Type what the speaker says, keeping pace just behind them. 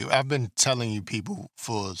I've been telling you people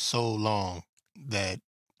for so long that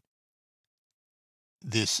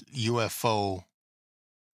this UFO,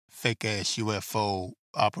 fake ass UFO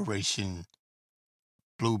operation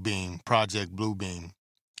Bluebeam, Project Bluebeam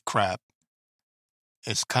crap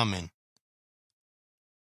is coming.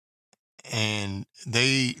 And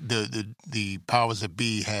the powers that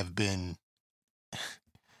be have been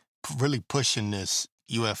really pushing this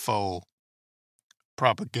UFO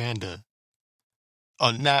propaganda,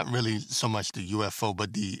 or not really so much the UFO,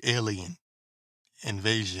 but the alien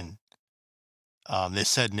invasion. They're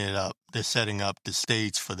setting it up. They're setting up the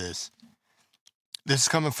stage for this. This is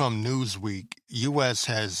coming from Newsweek. U.S.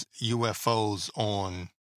 has UFOs on,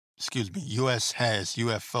 excuse me, U.S. has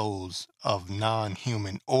UFOs of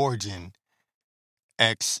non-human origin,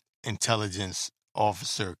 ex-intelligence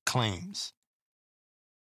officer claims.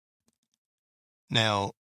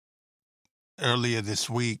 Now, earlier this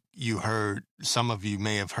week, some of you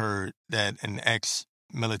may have heard that an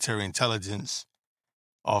ex-military intelligence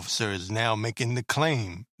officer is now making the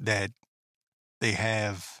claim that they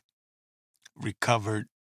have recovered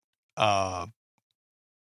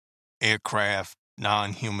aircraft,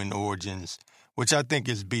 non-human origins, which I think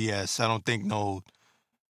is BS. I don't think no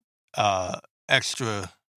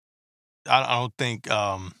extra. I don't think.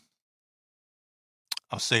 I'll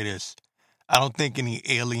say this. I don't think any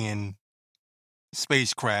alien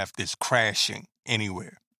spacecraft is crashing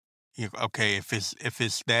anywhere. Okay, if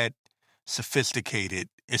it's that sophisticated,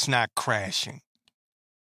 it's not crashing.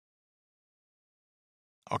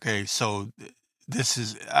 Okay, so this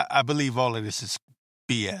is. I believe all of this is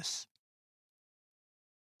BS.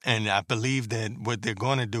 And I believe that what they're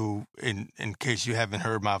going to do, in case you haven't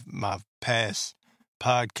heard my past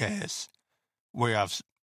podcasts, where I've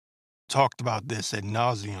talked about this ad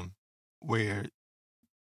nauseum, where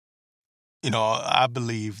I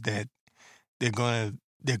believe that they're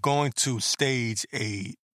going to stage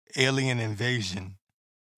a alien invasion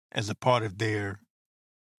as a part of their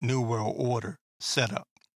New World Order setup,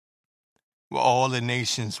 where all the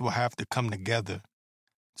nations will have to come together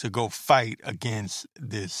to go fight against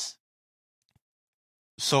this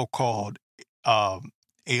so-called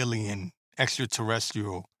alien,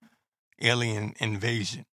 extraterrestrial alien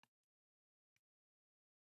invasion,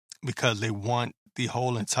 because they want the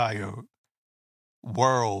whole entire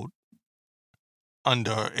world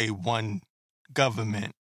under a one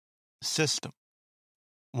government system,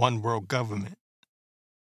 one world government.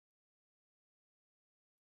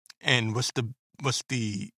 And what's the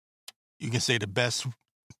you can say the best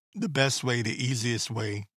way, the easiest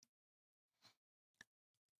way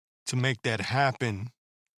to make that happen,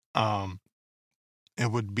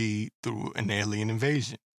 it would be through an alien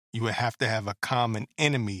invasion. You would have to have a common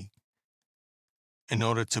enemy in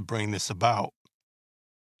order to bring this about.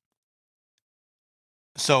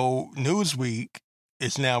 So Newsweek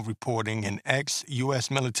is now reporting an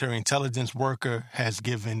ex-U.S. military intelligence worker has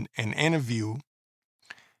given an interview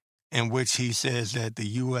in which he says that the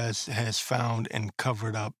U.S. has found and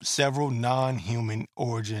covered up several non-human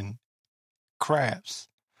origin crafts.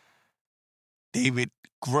 David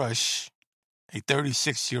Grush, a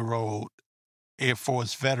 36-year-old Air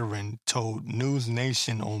Force veteran, told News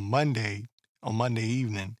Nation on Monday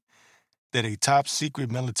evening that a top-secret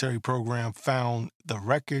military program found the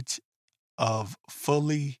wreckage of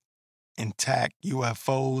fully intact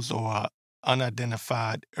UFOs, or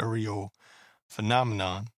unidentified aerial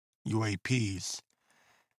phenomenon, UAPs.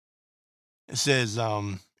 It says,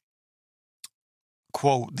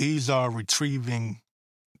 quote, these are retrieving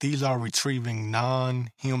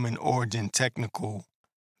non-human origin technical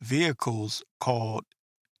vehicles call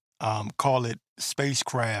it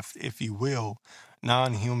spacecraft, if you will,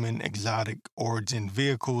 non-human exotic origin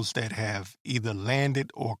vehicles that have either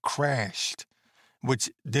landed or crashed,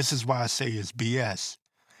 which this is why I say is BS.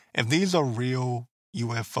 If these are real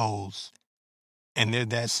UFOs and they're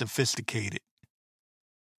that sophisticated,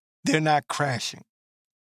 they're not crashing.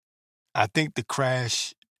 I think the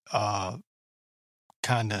crash kind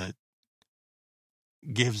of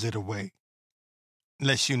gives it away,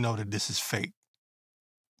 lets you know that this is fake.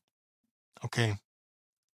 Okay?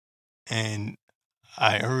 And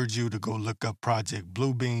I urge you to go look up Project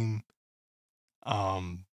Bluebeam.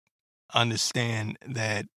 Understand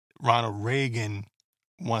that Ronald Reagan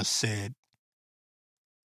once said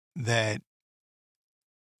that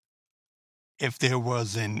if there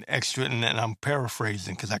was an extra, and I'm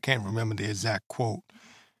paraphrasing because I can't remember the exact quote,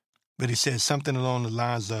 but he said something along the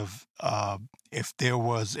lines of, if there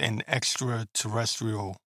was an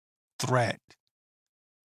extraterrestrial threat,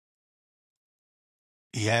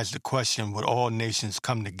 he asked the question, would all nations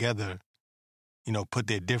come together put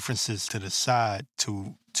their differences to the side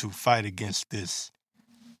to fight against this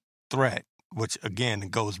threat, which again,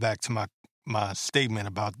 it goes back to my statement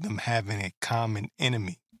about them having a common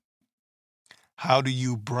enemy. How do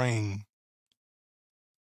you bring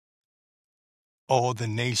all the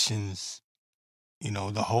nations,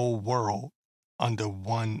 the whole world under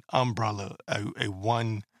one umbrella, a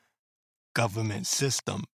one government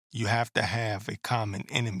system? You have to have a common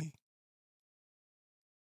enemy,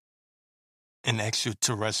 an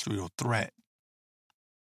extraterrestrial threat.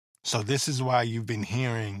 So this is why you've been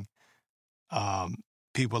hearing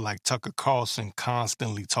people like Tucker Carlson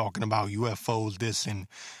constantly talking about UFOs, this, and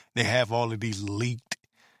they have all of these leaked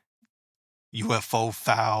UFO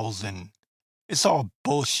files, and it's all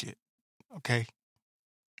bullshit, okay?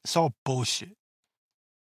 It's all bullshit.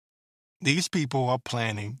 These people are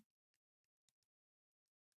planning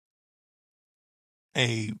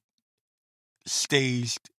a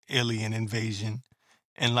staged alien invasion.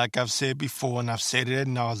 And like I've said before, and I've said it ad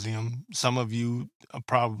nauseum, some of you are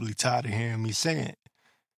probably tired of hearing me say it,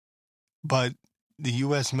 but the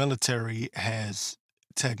U.S. military has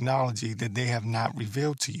technology that they have not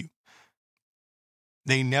revealed to you.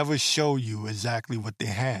 They never show you exactly what they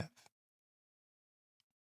have.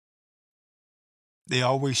 They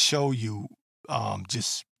always show you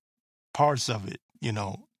just parts of it,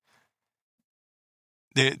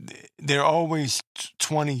 They're always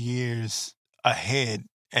 20 years ahead,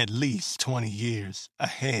 at least 20 years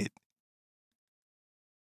ahead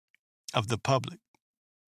of the public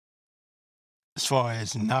as far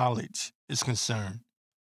as knowledge is concerned.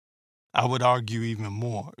 I would argue even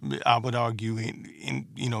more. I would argue in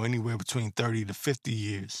anywhere between 30 to 50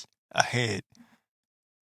 years ahead.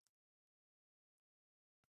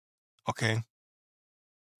 Okay.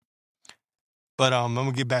 But I'm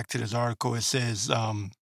gonna get back to this article. It says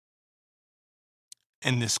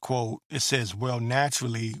in this quote, it says, well,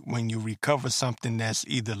 naturally, when you recover something that's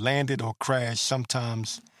either landed or crashed,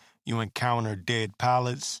 sometimes you encounter dead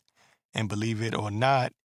pilots, and believe it or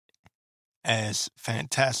not, as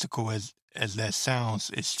fantastical as that sounds,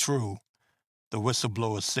 it's true. The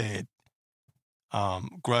whistleblower said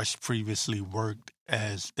Grush previously worked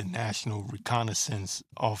as the National Reconnaissance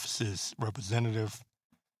Office's representative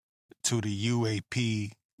to the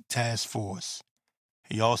UAP task force.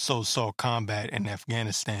 He also saw combat in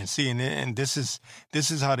Afghanistan. See, and this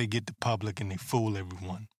is how they get the public and they fool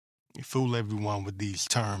everyone. They fool everyone with these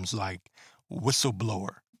terms like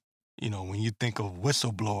whistleblower. When you think of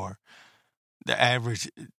whistleblower, the average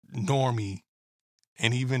normie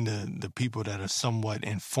and even the people that are somewhat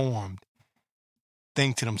informed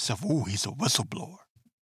think to themselves, "Ooh, he's a whistleblower.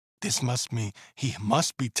 This must mean he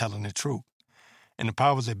must be telling the truth." And the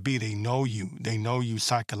powers that be, they know you. They know you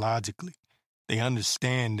psychologically. They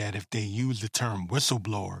understand that if they use the term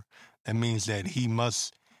whistleblower, that means that he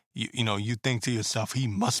must, you think to yourself, he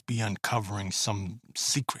must be uncovering some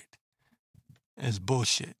secret. It's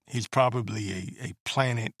bullshit. He's probably a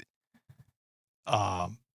planet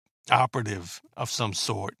operative of some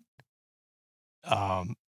sort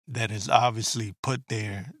that is obviously put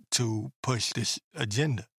there to push this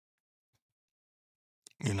agenda.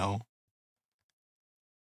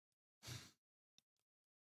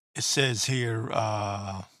 It says here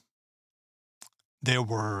there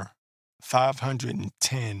were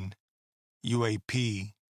 510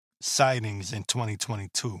 UAP sightings in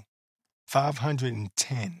 2022.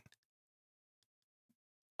 510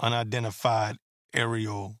 unidentified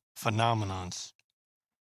aerial phenomenons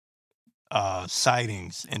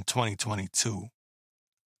sightings in 2022,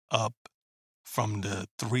 up from the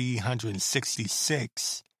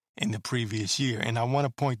 366 in the previous year. And I want to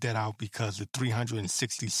point that out because the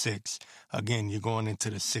 366, again, you're going into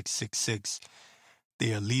the 666.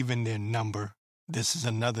 They are leaving their number. This is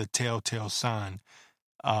another telltale sign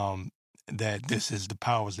that this is the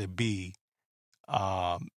powers that be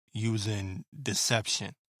using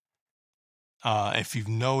deception. If you've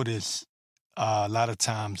noticed, a lot of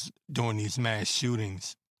times during these mass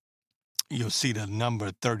shootings, you'll see the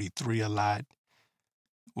number 33 a lot,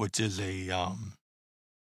 which is a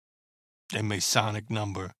Masonic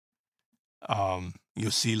number.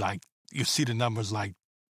 You'll see the numbers like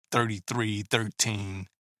 33, 13.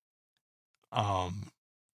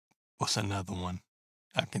 What's another one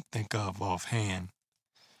I can think of offhand?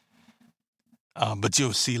 But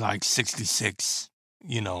you'll see like 66,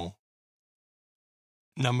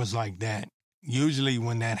 numbers like that. Usually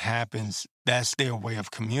when that happens, that's their way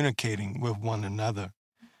of communicating with one another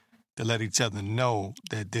to let each other know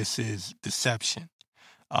that this is deception.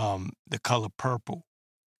 The color purple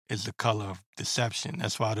is the color of deception.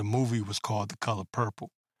 That's why the movie was called The Color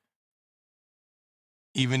Purple.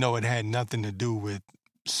 even though it had nothing to do with,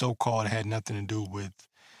 so-called had nothing to do with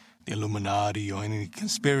the Illuminati or any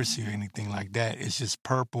conspiracy or anything like that. It's just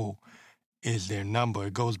purple is their number.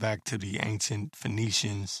 It goes back to the ancient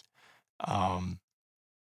Phoenicians. Um,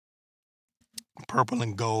 Purple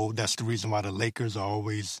and gold. That's the reason why the Lakers are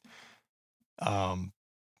always, um,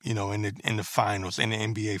 in the finals, in the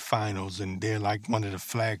NBA finals, and they're like one of the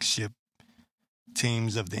flagship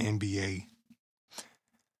teams of the NBA.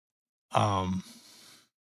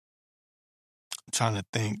 Trying to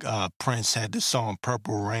think. Prince had the song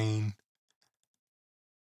 "Purple Rain."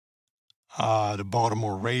 The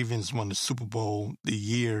Baltimore Ravens won the Super Bowl the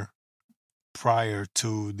year prior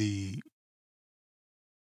to the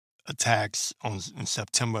attacks in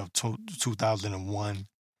September of 2001.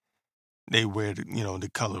 They wear the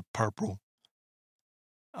color purple.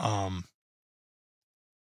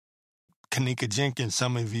 Kanika Jenkins,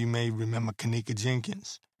 some of you may remember Kanika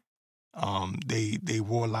Jenkins. They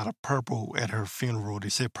wore a lot of purple at her funeral. They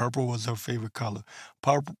said purple was her favorite color.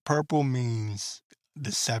 Purple means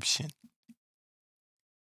deception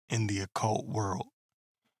in the occult world.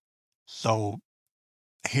 So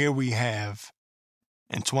here we have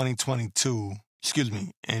in 2022,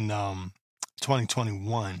 in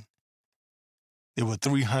 2021, there were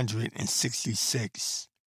 366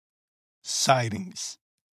 sightings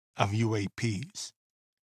of UAPs.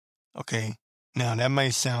 Okay? Now, that may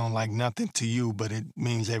sound like nothing to you, but it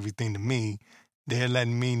means everything to me. They're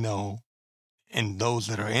letting me know, and those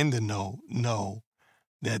that are in the know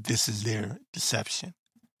that this is their deception.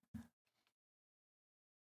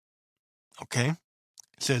 Okay?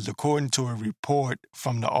 It says, according to a report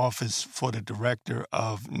from the Office for the Director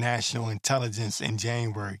of National Intelligence in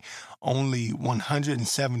January, only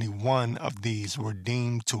 171 of these were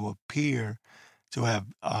deemed to appear to have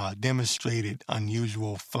demonstrated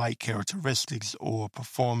unusual flight characteristics or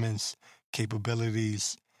performance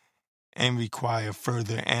capabilities and require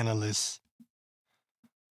further analysis.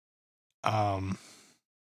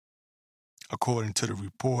 According to the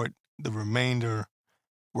report, the remainder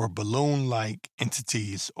were balloon-like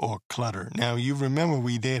entities or clutter. Now, you remember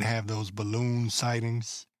we did have those balloon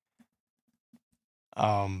sightings.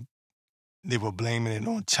 They were blaming it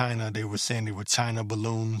on China. They were saying they were China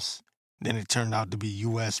balloons. Then it turned out to be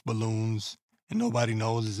U.S. balloons, and nobody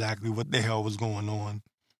knows exactly what the hell was going on.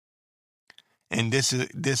 And this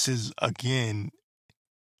is again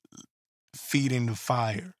feeding the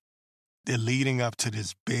fire. They're leading up to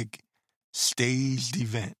this big staged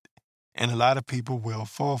event, and a lot of people will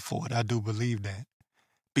fall for it. I do believe that,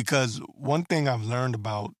 because one thing I've learned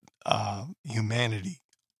about humanity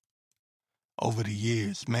over the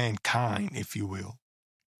years, mankind, if you will,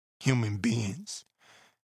 human beings.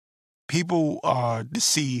 People are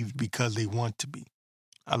deceived because they want to be,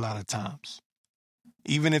 a lot of times.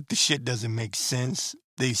 Even if the shit doesn't make sense,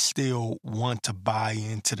 they still want to buy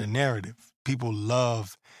into the narrative. People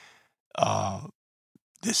love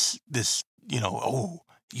this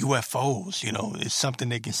UFOs, it's something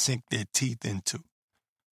they can sink their teeth into.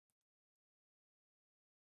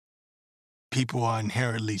 People are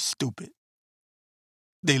inherently stupid.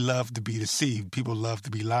 They love to be deceived. People love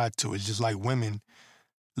to be lied to. It's just like women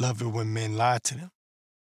love it when men lie to them.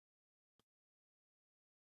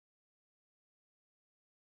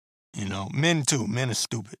 Men too. Men are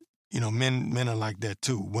stupid. Men are like that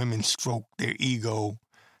too. Women stroke their ego,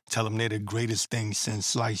 tell them they're the greatest thing since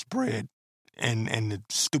sliced bread, and the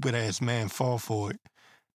stupid ass man fall for it,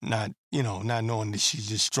 not knowing that she's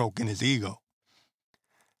just stroking his ego.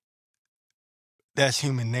 That's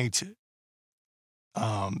human nature.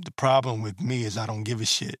 The problem with me is I don't give a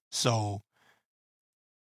shit. So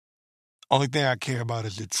only thing I care about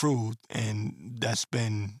is the truth, and that's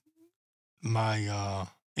been my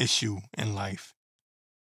issue in life.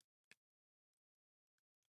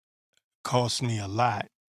 Cost me a lot,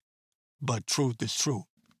 but truth is truth.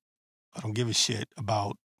 I don't give a shit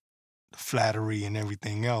about flattery and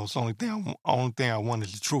everything else. Only thing I want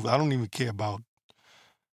is the truth. I don't even care about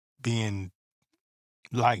being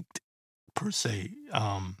liked per se.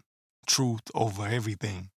 Truth over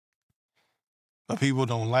everything. But people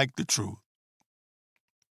don't like the truth.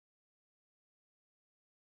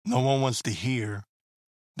 No one wants to hear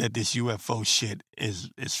that this UFO shit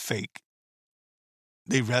is fake.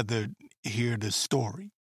 They rather hear the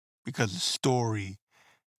story, because the story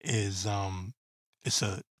is it's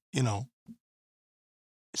a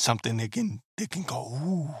something they can go,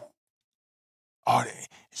 ooh,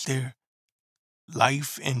 is there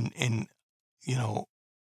life in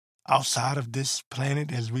outside of this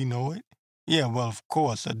planet as we know it? Yeah, well, of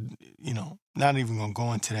course, not even gonna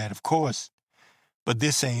go into that, of course, but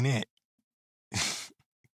this ain't it.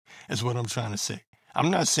 Is what I'm trying to say.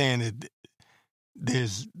 I'm not saying that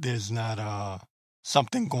there's not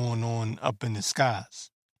something going on up in the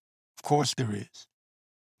skies. Of course there is,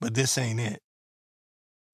 but this ain't it.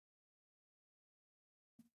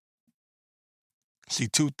 See,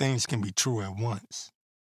 two things can be true at once.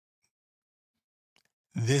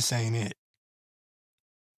 This ain't it.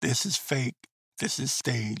 This is fake. This is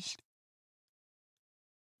staged.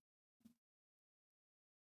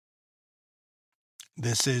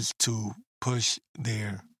 This is to push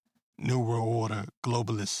their New World Order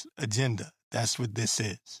globalist agenda. That's what this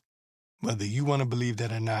is. Whether you want to believe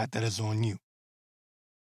that or not, that is on you.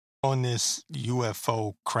 On this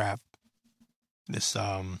UFO crap, this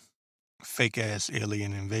fake ass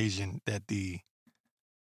alien invasion that the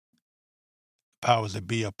powers that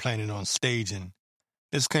be are planning on staging.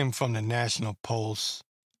 This came from the National Pulse.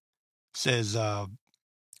 Says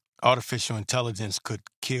artificial intelligence could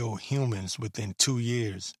kill humans within 2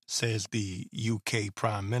 years, says the UK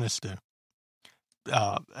Prime Minister,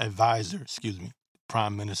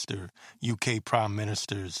 Prime Minister, UK Prime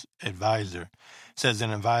Minister's advisor. Says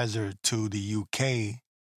an advisor to the UK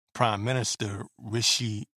Prime Minister,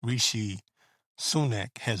 Rishi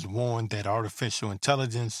Sunak, has warned that artificial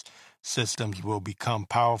intelligence systems will become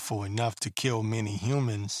powerful enough to kill many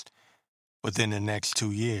humans within the next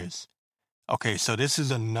 2 years. Okay, so this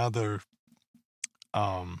is another,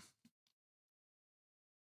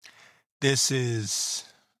 this is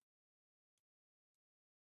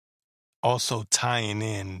also tying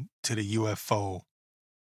in to the UFO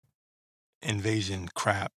invasion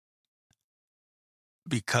crap,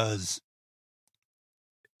 because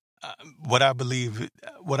what I believe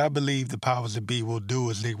the powers that be will do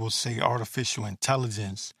is they will say artificial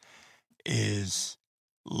intelligence is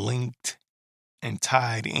linked and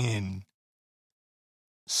tied in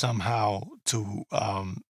somehow to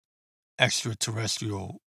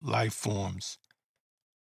extraterrestrial life forms.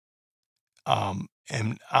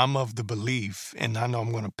 And I'm of the belief, and I know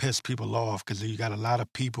I'm going to piss people off because you got a lot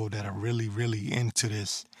of people that are really, really into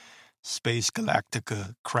this space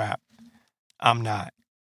galactica crap. I'm not.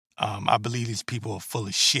 I believe these people are full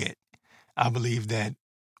of shit. I believe that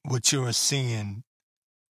what you're seeing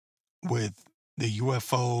with the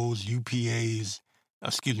UFOs, UAPs,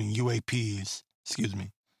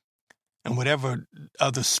 and whatever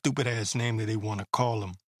other stupid ass name that they want to call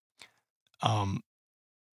them,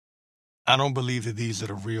 I don't believe that these are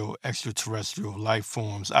the real extraterrestrial life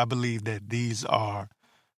forms. I believe that these are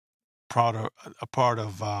a part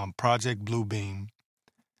of Project Bluebeam.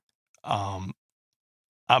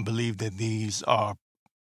 I believe that these are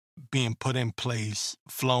being put in place,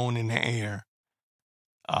 flown in the air.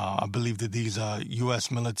 I believe that these are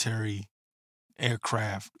U.S. military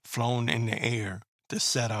aircraft flown in the air to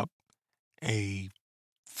set up a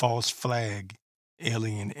false flag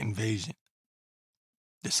alien invasion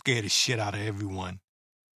to scare the shit out of everyone,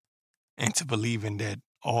 and to believing that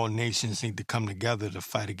all nations need to come together to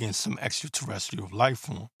fight against some extraterrestrial life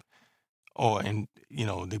form,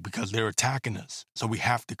 because they're attacking us, so we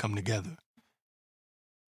have to come together.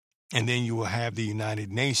 And then you will have the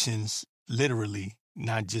United Nations, literally,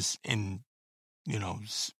 not just in,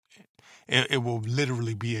 it will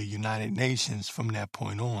literally be a United Nations from that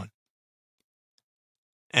point on.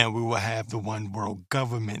 And we will have the one world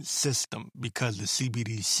government system, because the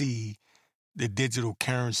CBDC, the digital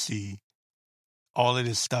currency, all of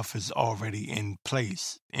this stuff is already in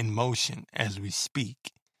place, in motion as we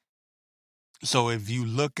speak. So if you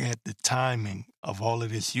look at the timing of all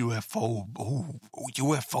of this UFO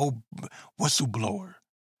whistleblower,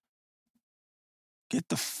 get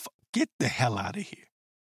the hell out of here.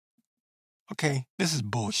 Okay, this is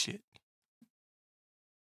bullshit.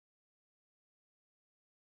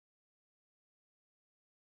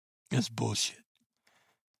 It's bullshit.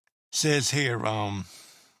 Says here, let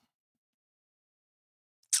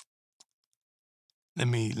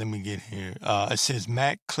me get here. It says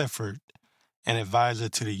Matt Clifford, an advisor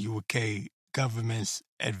to the UK government's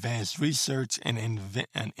Advanced Research and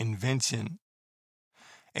Invention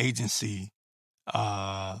Agency,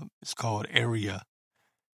 it's called AREA.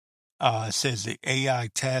 It says the AI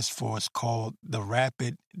task force called the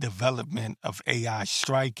Rapid Development of AI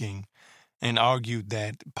Striking, and argued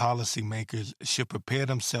that policymakers should prepare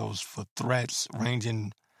themselves for threats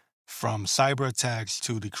ranging from cyber attacks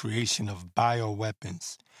to the creation of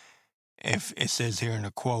bioweapons. If it says here in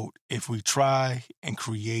a quote, if we try and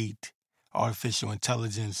create artificial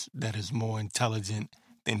intelligence that is more intelligent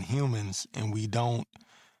than humans and we don't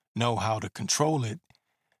know how to control it,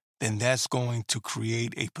 then that's going to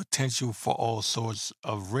create a potential for all sorts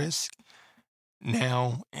of risk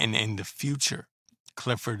now and in the future,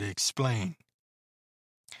 Clifford explained.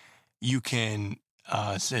 You can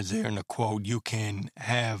says there in the quote, you can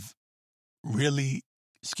have really,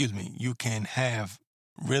 you can have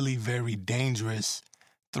really very dangerous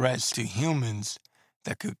threats to humans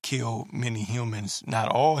that could kill many humans, not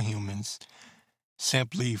all humans,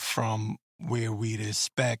 simply from where we'd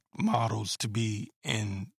expect models to be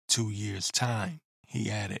in 2 years' time, he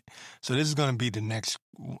added. So this is going to be the next,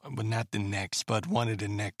 but not the next, but one of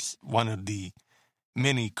the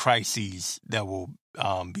many crises that will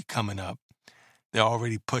be coming up. They're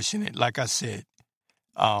already pushing it. Like I said,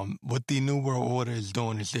 what the New World Order is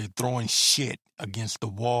doing is they're throwing shit against the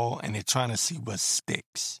wall and they're trying to see what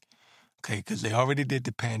sticks. Okay, because they already did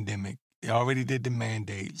the pandemic. They already did the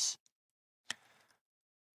mandates.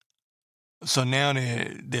 So now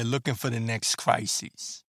they're looking for the next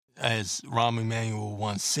crisis. As Rahm Emanuel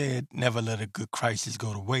once said, never let a good crisis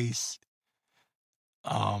go to waste.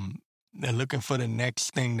 They're looking for the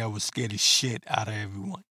next thing that will scare the shit out of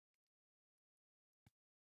everyone.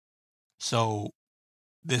 So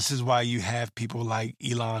this is why you have people like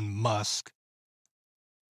Elon Musk,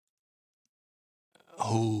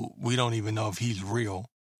 who we don't even know if he's real.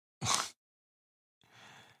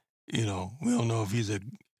 We don't know if he's a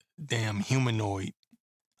damn humanoid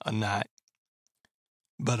or not.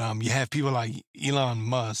 But you have people like Elon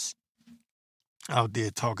Musk out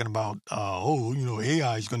there talking about,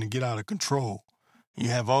 AI is going to get out of control. You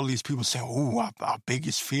have all these people saying, our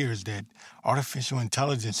biggest fear is that artificial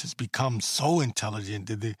intelligence has become so intelligent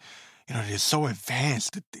that they're so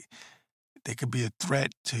advanced that they could be a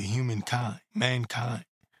threat to mankind,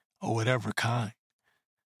 or whatever kind.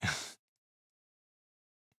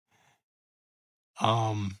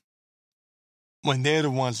 When they're the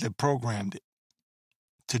ones that programmed it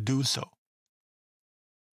to do so.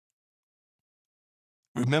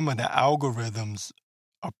 Remember, the algorithms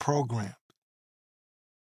are programmed.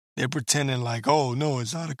 They're pretending like, oh, no,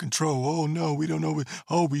 it's out of control. Oh, no, we don't know.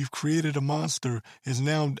 We've created a monster. It's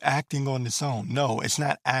now acting on its own. No, it's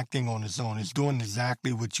not acting on its own. It's doing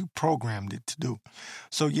exactly what you programmed it to do.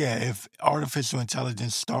 So, yeah, if artificial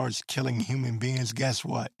intelligence starts killing human beings, guess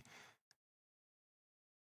what?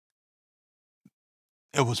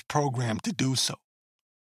 It was programmed to do so.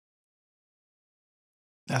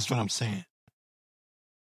 That's what I'm saying.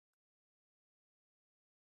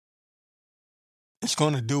 It's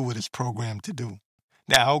going to do what it's programmed to do.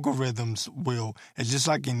 The algorithms it's just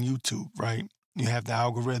like in YouTube, right? You have the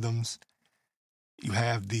algorithms. You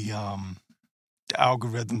have the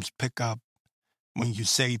algorithms pick up when you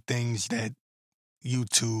say things that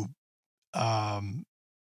YouTube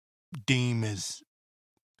deem as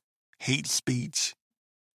hate speech.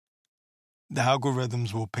 The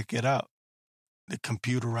algorithms will pick it up. The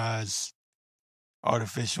computerized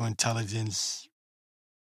artificial intelligence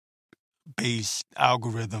based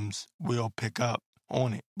algorithms will pick up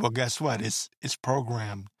on it. Well, guess what? It's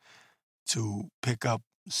programmed to pick up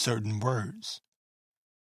certain words.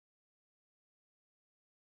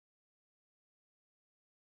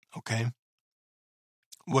 Okay?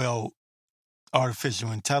 Well,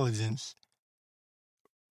 artificial intelligence,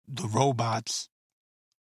 the robots,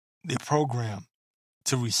 they're programmed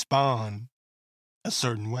to respond a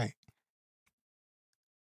certain way.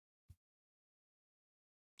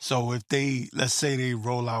 So if let's say they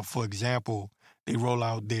roll out, for example, they roll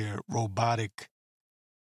out their robotic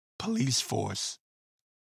police force,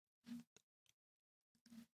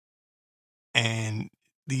 and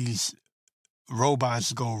these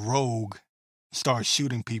robots go rogue, start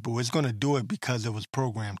shooting people, it's going to do it because it was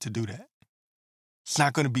programmed to do that. It's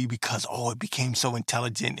not going to be because, it became so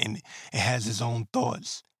intelligent and it has its own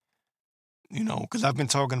thoughts. Because I've been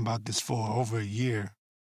talking about this for over a year,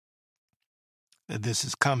 that this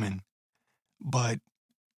is coming. But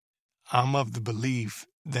I'm of the belief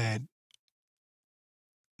that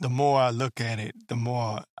the more I look at it, the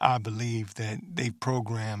more I believe that they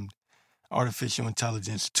programmed artificial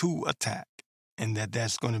intelligence to attack, and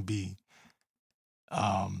that's going to be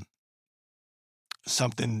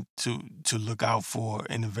something to look out for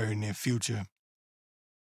in the very near future.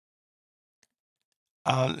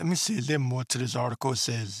 Let me see. Is there more to this article? It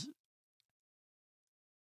says,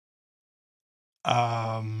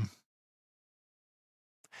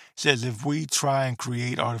 if we try and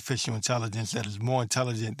create artificial intelligence that is more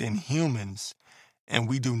intelligent than humans, and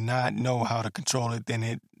we do not know how to control it,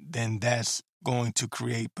 then that's going to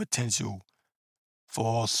create potential for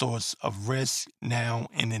all sorts of risks now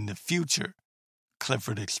and in the future.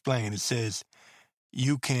 Clifford explained. It says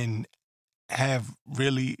you can have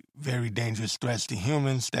really very dangerous threats to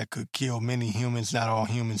humans that could kill many humans, not all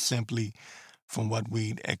humans, simply from what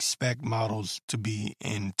we'd expect models to be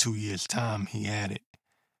in 2 years' time, he added.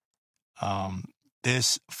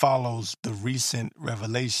 This follows the recent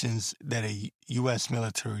revelations that a U.S.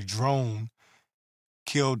 military drone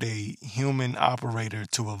killed a human operator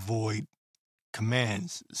to avoid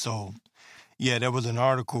commands. So, yeah, there was an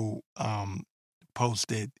article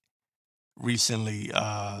posted recently.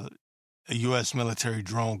 A U.S. military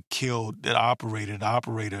drone killed the operator. The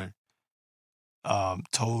operator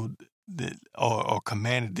told that or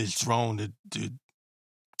commanded this drone to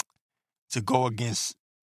go against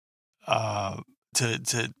to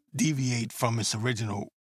deviate from its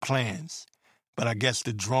original plans. But I guess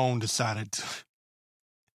the drone decided to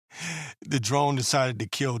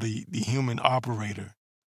kill the human operator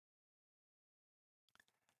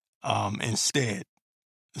instead.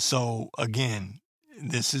 So again,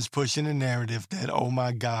 this is pushing a narrative that, oh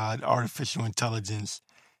my God, artificial intelligence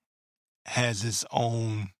has its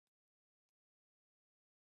own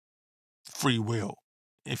free will,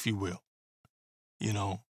 if you will. You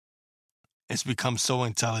know, it's become so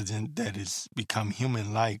intelligent that it's become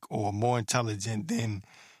human-like or more intelligent than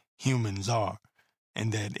humans are,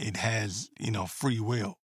 and that it has, free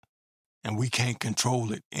will, and we can't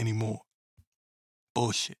control it anymore.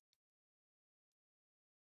 Bullshit.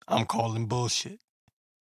 I'm calling bullshit.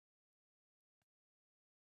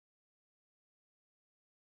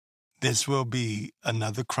 This will be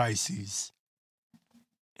another crisis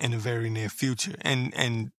in the very near future.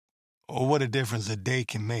 And what a difference a day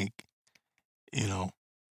can make. The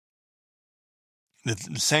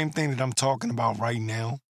same thing that I'm talking about right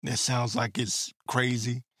now that sounds like it's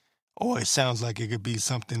crazy, or it sounds like it could be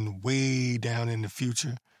something way down in the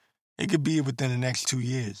future. It could be within the next 2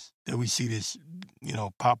 years that we see this,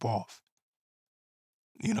 pop off.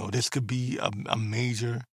 This could be a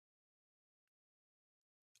major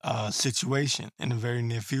situation in the very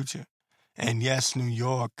near future. And yes, New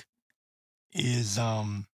York is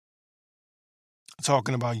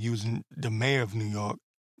talking about using, the mayor of New York,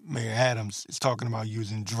 Mayor Adams, is talking about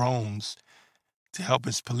using drones to help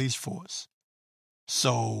his police force.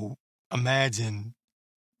 So imagine,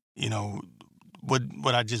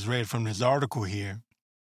 what I just read from this article here,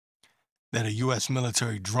 that a U.S.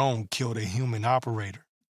 military drone killed a human operator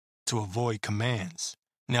to avoid commands.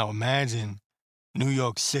 Now imagine New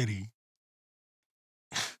York City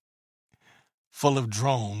full of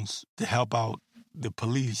drones to help out the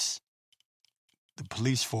police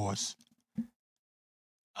force.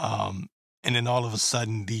 And then all of a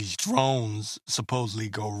sudden, these drones supposedly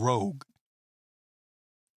go rogue.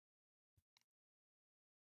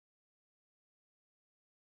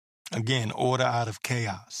 Again, order out of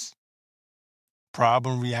chaos.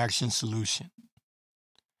 Problem, reaction, solution.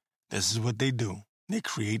 This is what they do. They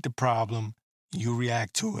create the problem, you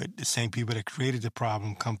react to it. The same people that created the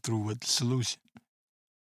problem come through with the solution.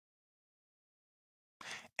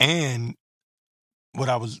 And what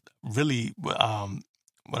I was really, what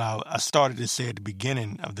I started to say at the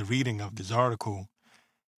beginning of the reading of this article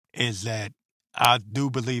is that I do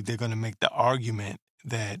believe they're going to make the argument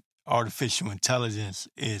that artificial intelligence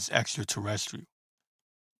is extraterrestrial,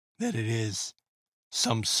 that it is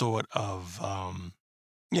some sort of,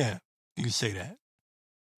 you can say that,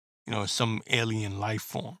 some alien life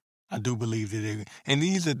form. I do believe that and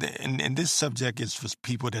these are and this subject is for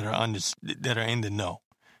people that are in the know.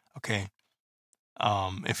 Okay.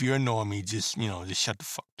 If you're a normie, just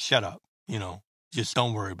shut up, just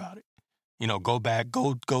don't worry about it. Go back,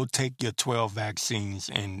 go take your 12 vaccines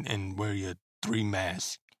and wear your 3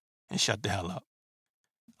 masks and shut the hell up.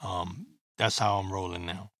 That's how I'm rolling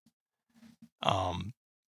now.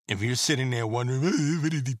 If you're sitting there wondering,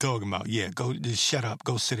 what is he talking about? Yeah, go just shut up.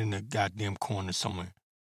 Go sit in the goddamn corner somewhere.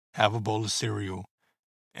 Have a bowl of cereal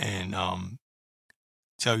and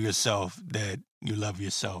tell yourself that you love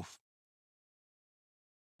yourself.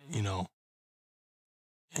 And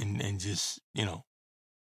just,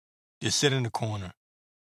 just sit in the corner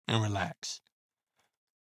and relax.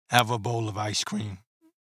 Have a bowl of ice cream.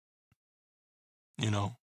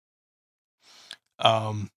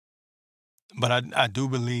 But I do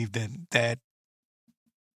believe that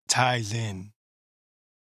ties in.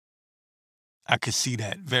 I could see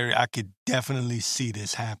that I could definitely see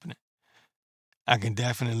this happening. I can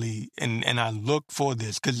definitely, and I look for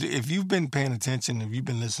this, because if you've been paying attention, if you've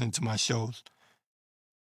been listening to my shows,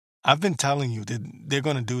 I've been telling you that they're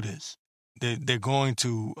going to do this. They're going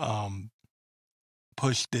to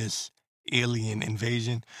push this alien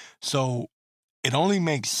invasion. So it only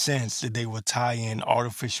makes sense that they will tie in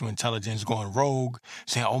artificial intelligence going rogue,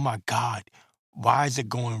 saying, oh my God, why is it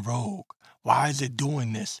going rogue? Why is it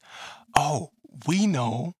doing this? Oh, we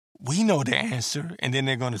know the answer. And then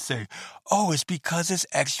they're going to say, oh, it's because it's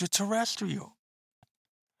extraterrestrial.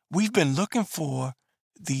 We've been looking for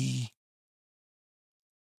the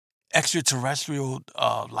extraterrestrial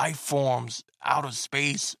life forms out of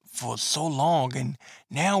space for so long, and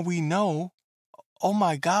now we know, oh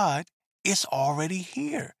my God, it's already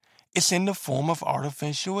here. It's in the form of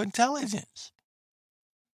artificial intelligence.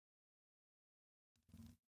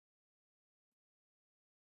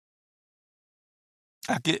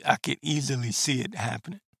 I could easily see it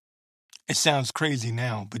happening. It sounds crazy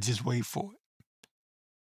now, but just wait for it.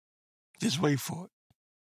 Just wait for it.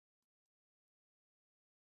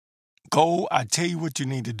 Go, I tell you what you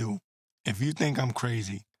need to do. If you think I'm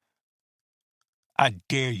crazy, I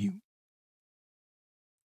dare you.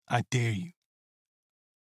 I dare you.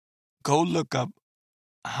 Go look up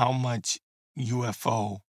how much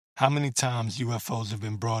UFO, how many times UFOs have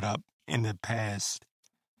been brought up in the past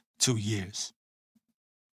 2 years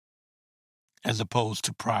as opposed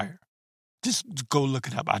to prior. Just go look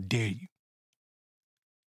it up. I dare you.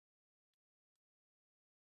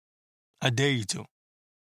 I dare you to.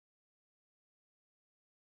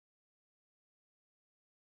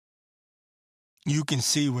 You can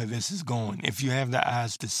see where this is going. If you have the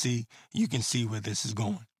eyes to see, you can see where this is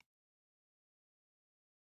going.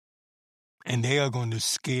 And they are going to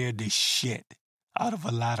scare the shit out of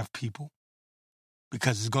a lot of people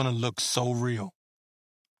because it's going to look so real.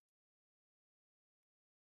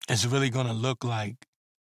 It's really going to look like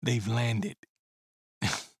they've landed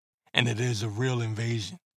and it is a real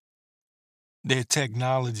invasion. Their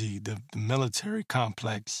technology, the military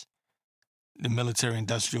complex, the military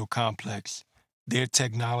industrial complex, their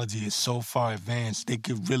technology is so far advanced, they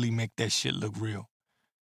could really make that shit look real.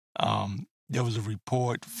 There was a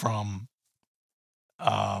report from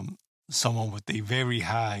someone with a very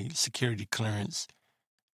high security clearance.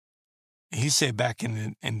 He said back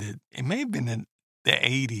in the it may have been in the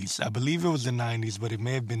 80s, I believe it was the 90s, but it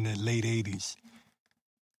may have been the late 80s,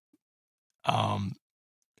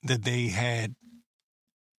 that they had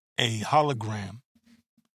a hologram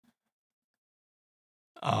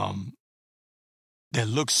that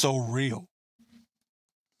looked so real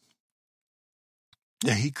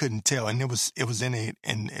that he couldn't tell, and it was in a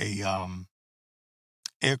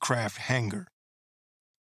aircraft hangar,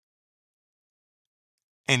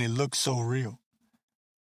 and it looked so real.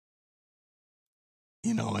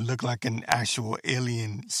 You know, it looked like an actual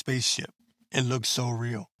alien spaceship. It looked so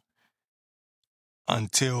real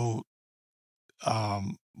until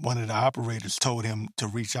one of the operators told him to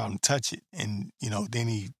reach out and touch it, and then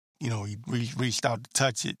he reached out to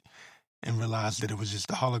touch it and realized that it was just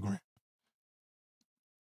a hologram.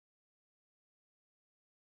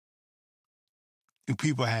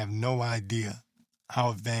 People have no idea how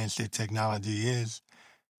advanced their technology is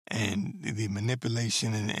and the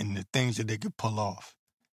manipulation and the things that they could pull off.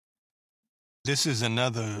 This is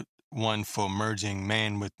another one for merging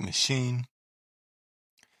man with machine.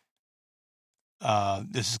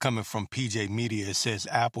 This is coming from PJ Media. It says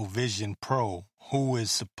Apple Vision Pro. Who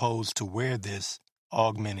is supposed to wear this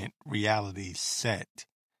augmented reality set?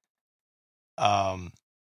 It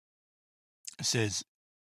says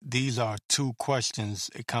these are two questions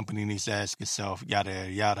a company needs to ask itself. Yada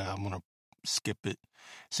yada. I'm gonna skip it.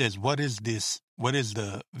 It says what is this? What is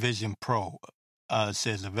the Vision Pro? It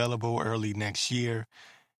says available early next year.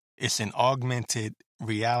 It's an augmented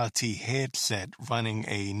reality headset running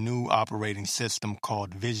a new operating system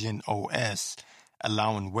called Vision OS,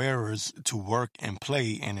 allowing wearers to work and play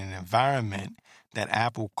in an environment that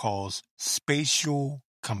Apple calls spatial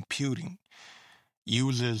computing.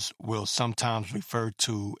 Users will sometimes refer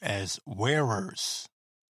to as wearers.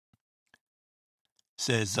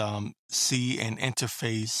 Says see an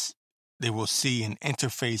interface. They will see an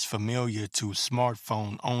interface familiar to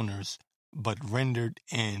smartphone owners, but rendered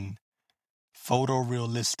in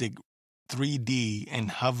photorealistic 3D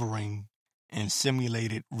and hovering in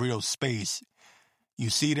simulated real space.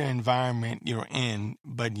 You see the environment you're in,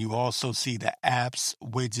 but you also see the apps,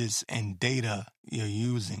 widgets, and data you're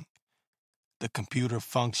using. The computer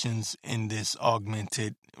functions in this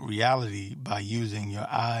augmented reality by using your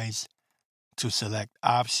eyes to select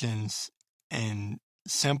options and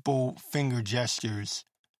simple finger gestures,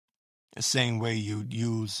 the same way you'd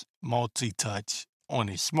use multi-touch on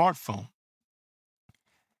a smartphone.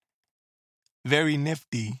 Very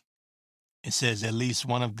nifty. It says at least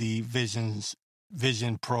one of the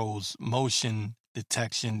Vision Pro's motion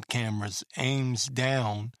detection cameras aims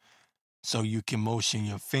down so you can motion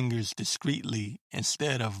your fingers discreetly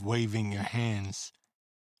instead of waving your hands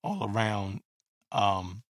all around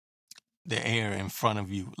the air in front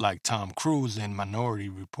of you like Tom Cruise in Minority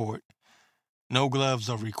Report. No gloves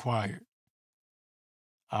are required.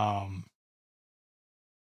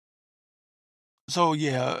 So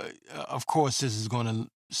yeah, of course this is going to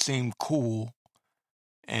seem cool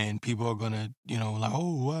and people are gonna, like,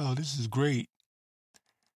 oh wow, this is great.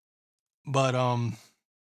 But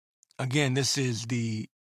again, this is the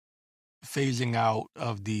phasing out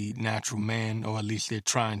of the natural man, or at least they're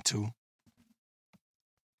trying to.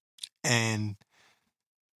 And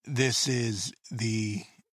this is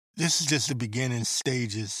just the beginning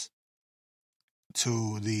stages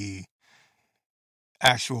to the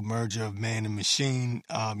actual merger of man and machine.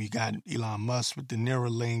 You got Elon Musk with the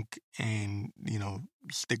Neuralink, and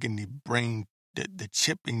sticking the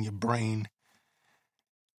chip in your brain,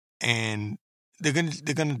 and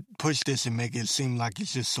they're gonna push this and make it seem like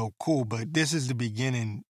it's just so cool. But this is the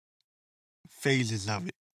beginning phases of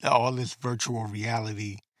it. All this virtual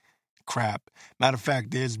reality crap. Matter of fact,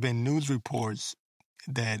 there's been news reports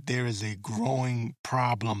that there is a growing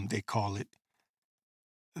problem, they call it,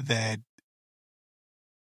 that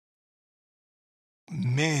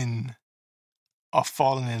men are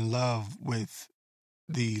falling in love with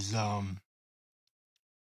these AI.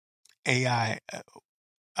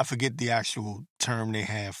 I forget the actual term they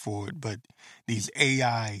have for it, but these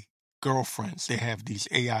AI girlfriends. They have these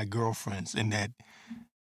AI girlfriends, and that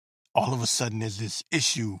all of a sudden there's this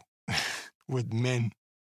issue with men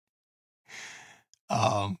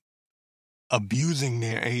um, abusing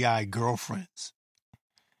their AI girlfriends.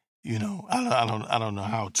 I don't know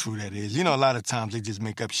how true that is. A lot of times they just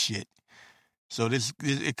make up shit. So this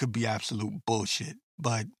it could be absolute bullshit.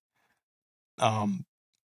 But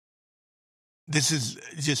this is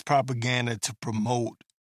just propaganda to promote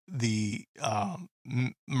the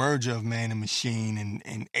merger of man and machine,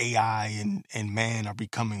 and AI and man are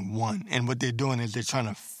becoming one. And what they're doing is they're trying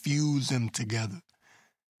to fuse them together.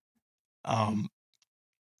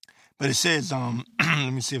 But it says,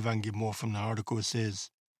 let me see if I can get more from the article. It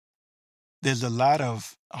says, there's a lot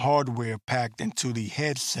of hardware packed into the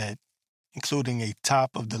headset, including a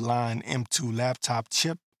top-of-the-line M2 laptop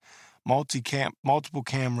chip, multiple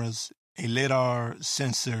cameras, a LiDAR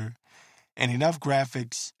sensor, and enough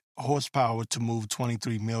graphics horsepower to move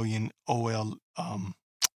 23 million OLED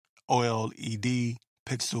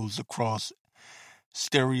pixels across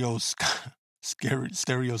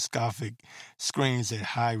stereoscopic screens at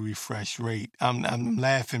high refresh rate. I'm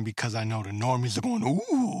laughing because I know the normies are going,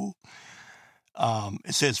 ooh.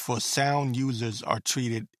 It says for sound users are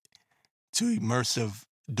treated to immersive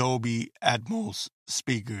Dolby Atmos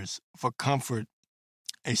speakers. For comfort,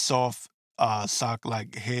 a soft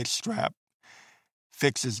sock-like head strap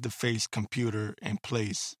fixes the face computer in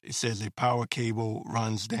place. It says a power cable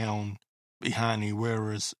runs down behind the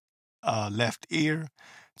wearer's left ear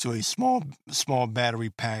to a small battery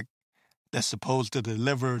pack that's supposed to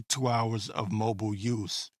deliver 2 hours of mobile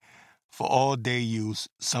use. For all day use,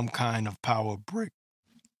 some kind of power brick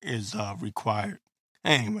is required.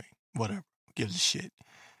 Anyway, whatever. Who gives a shit?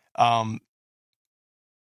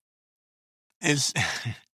 It's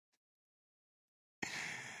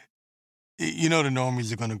the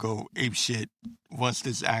normies are gonna go ape shit once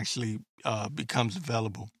this actually becomes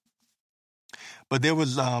available. But there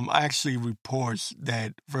was actually reports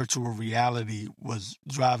that virtual reality was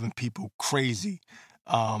driving people crazy.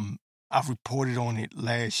 I reported on it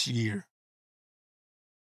last year.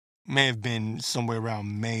 May have been somewhere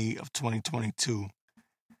around May of 2022.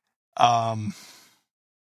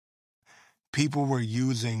 People were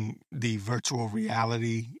using the virtual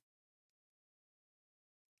reality.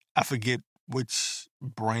 I forget which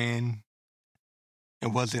brand. It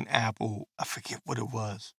wasn't Apple. I forget what it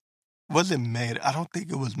was. It wasn't Meta. I don't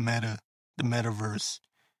think it was Meta, the metaverse.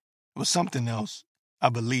 It was something else, I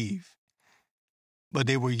believe. But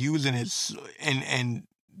they were using it, and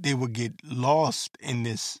they would get lost in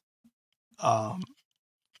this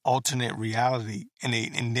alternate reality,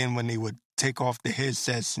 and then when they would take off the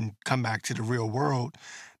headsets and come back to the real world,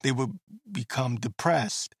 they would become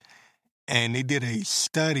depressed. And they did a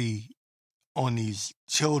study on these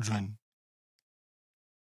children,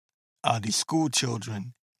 these school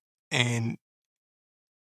children, and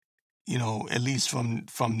at least from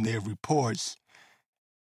their reports,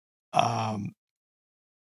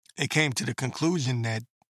 it came to the conclusion that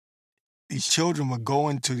these children would go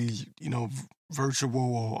into these,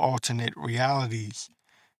 virtual or alternate realities,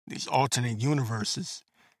 these alternate universes,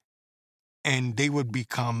 and they would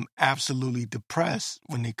become absolutely depressed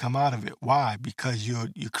when they come out of it. Why? Because you're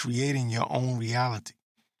creating your own reality,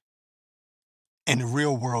 and the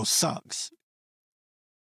real world sucks.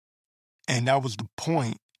 And that was the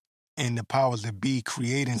point in the powers that be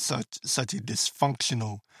creating such a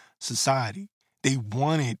dysfunctional society. They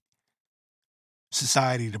wanted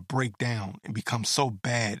society to break down and become so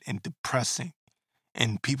bad and depressing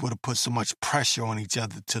and people to put so much pressure on each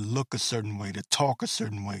other to look a certain way, to talk a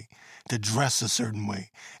certain way, to dress a certain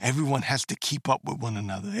way. Everyone has to keep up with one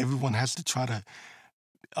another. Everyone has to try to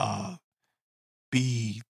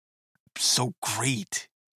be so great,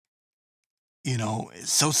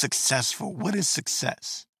 so successful. What is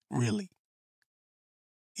success, really?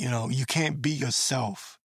 You can't be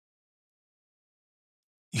yourself.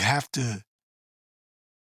 You have to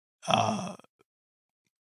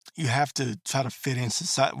try to fit in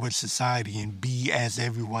with society and be as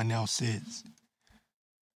everyone else is.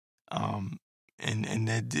 And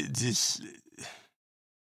that just,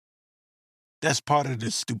 that's part of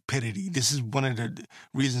the stupidity. This is one of the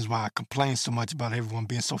reasons why I complain so much about everyone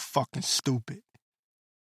being so fucking stupid.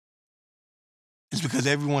 It's because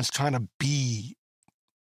everyone's trying to be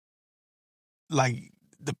like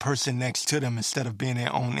the person next to them instead of being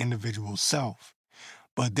their own individual self.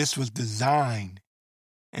 But this was designed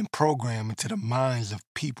and programmed into the minds of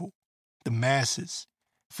people, the masses,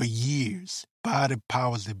 for years by the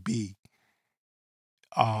powers that be.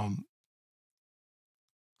 And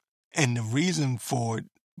the reason for it,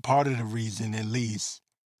 part of the reason at least,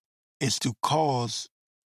 is to cause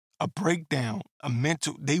a breakdown,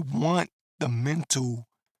 they want the mental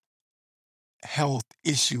health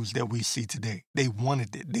issues that we see today. They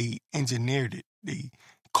wanted it. They engineered it. They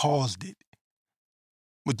caused it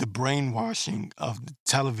with the brainwashing of the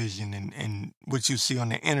television and what you see on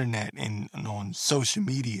the internet and on social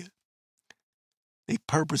media. They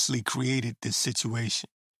purposely created this situation.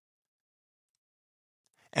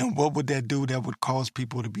 And what would that do? That would cause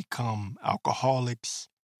people to become alcoholics,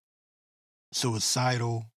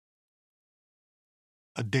 suicidal,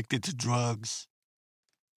 addicted to drugs.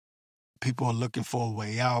 People are looking for a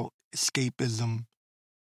way out, escapism.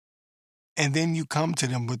 And then you come to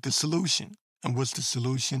them with the solution. And what's the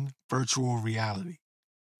solution? Virtual reality.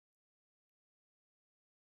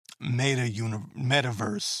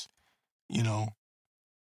 Metaverse,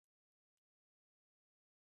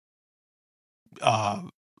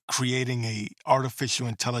 creating a artificial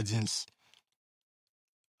intelligence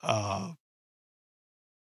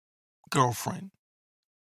girlfriend,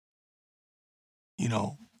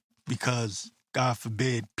 because God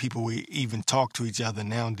forbid people will even talk to each other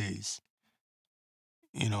nowadays.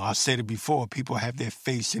 I've said it before, people have their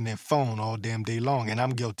face in their phone all damn day long, and I'm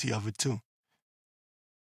guilty of it too.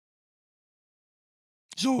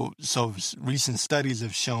 So recent studies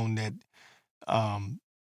have shown that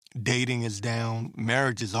dating is down,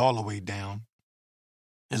 marriage is all the way down.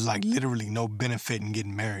 There's like literally no benefit in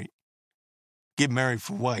getting married. Get married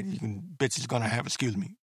for what? Bitches gonna have,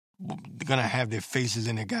 they're gonna have their faces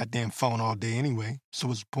in their goddamn phone all day anyway. So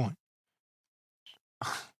what's the point?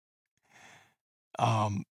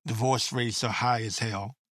 Divorce rates are high as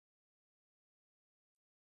hell.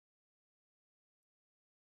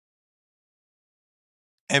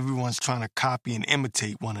 Everyone's trying to copy and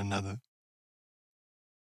imitate one another.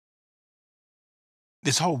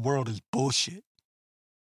 This whole world is bullshit.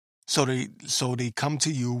 So they come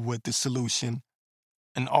to you with the solution,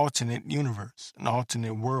 an alternate universe, an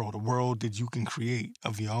alternate world, a world that you can create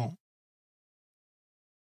of your own.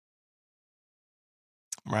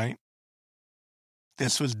 Right?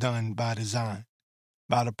 This was done by design,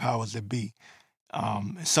 by the powers that be.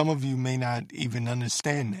 Some of you may not even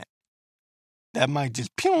understand that. That might just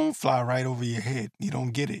fly right over your head. You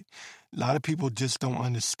don't get it. A lot of people just don't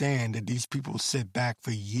understand that these people sit back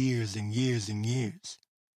for years and years and years.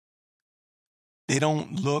 They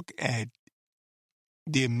don't look at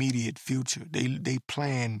the immediate future. They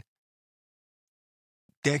plan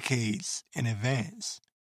decades in advance.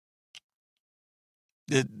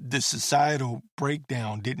 The societal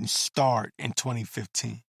breakdown didn't start in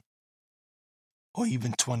 2015 or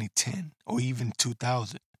even 2010 or even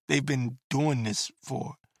 2000. They've been doing this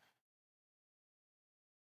for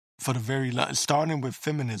the very long, starting with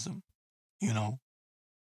feminism,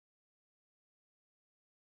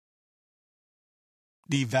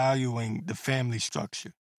 devaluing the family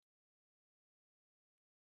structure.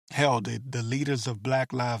 Hell, the leaders of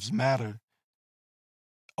Black Lives Matter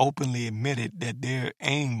openly admitted that their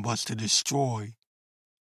aim was to destroy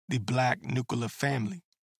the black nuclear family.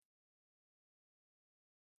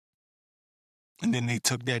 And then they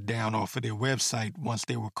took that down off of their website once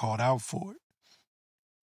they were called out for it.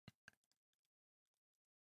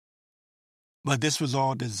 But this was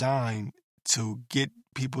all designed to get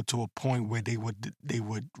people to a point where they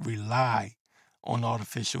would rely on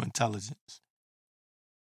artificial intelligence.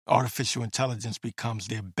 Artificial intelligence becomes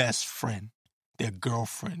their best friend, their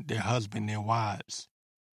girlfriend, their husband, their wives,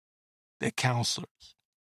 their counselors,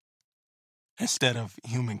 instead of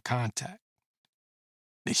human contact.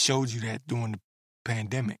 They showed you that during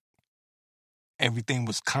pandemic. Everything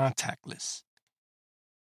was contactless,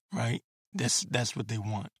 right? That's what they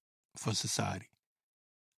want for society.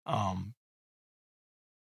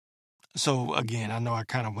 So again, I know I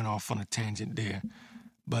kind of went off on a tangent there,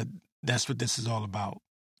 but that's what this is all about.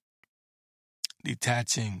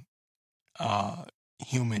 Detaching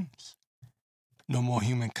humans. No more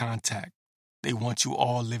human contact. They want you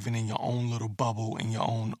all living in your own little bubble, in your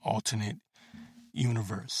own alternate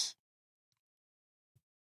universe,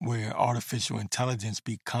 where artificial intelligence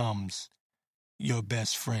becomes your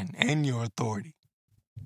best friend and your authority.